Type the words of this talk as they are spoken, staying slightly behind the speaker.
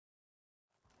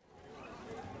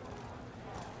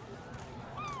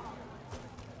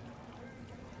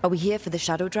Are we here for the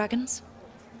Shadow Dragons?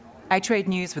 I trade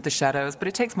news with the Shadows, but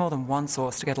it takes more than one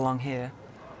source to get along here.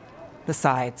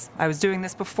 Besides, I was doing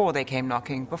this before they came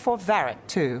knocking, before Varret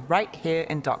too, right here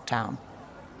in Docktown.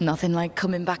 Nothing like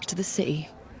coming back to the city.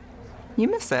 You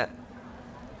miss it.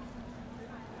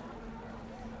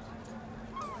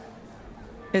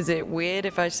 Is it weird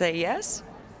if I say yes?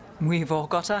 We've all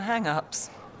got our hang-ups.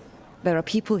 There are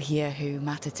people here who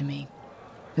matter to me,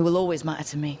 who will always matter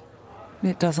to me.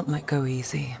 It doesn't let go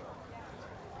easy.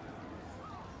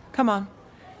 Come on.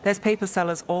 There's paper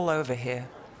sellers all over here.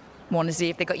 Want to see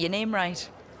if they got your name right?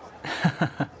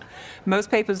 Most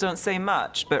papers don't say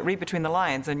much, but read between the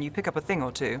lines and you pick up a thing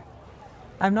or two.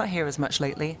 I'm not here as much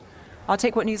lately. I'll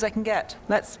take what news I can get.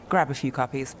 Let's grab a few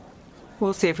copies.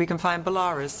 We'll see if we can find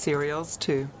Balara's cereals,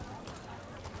 too.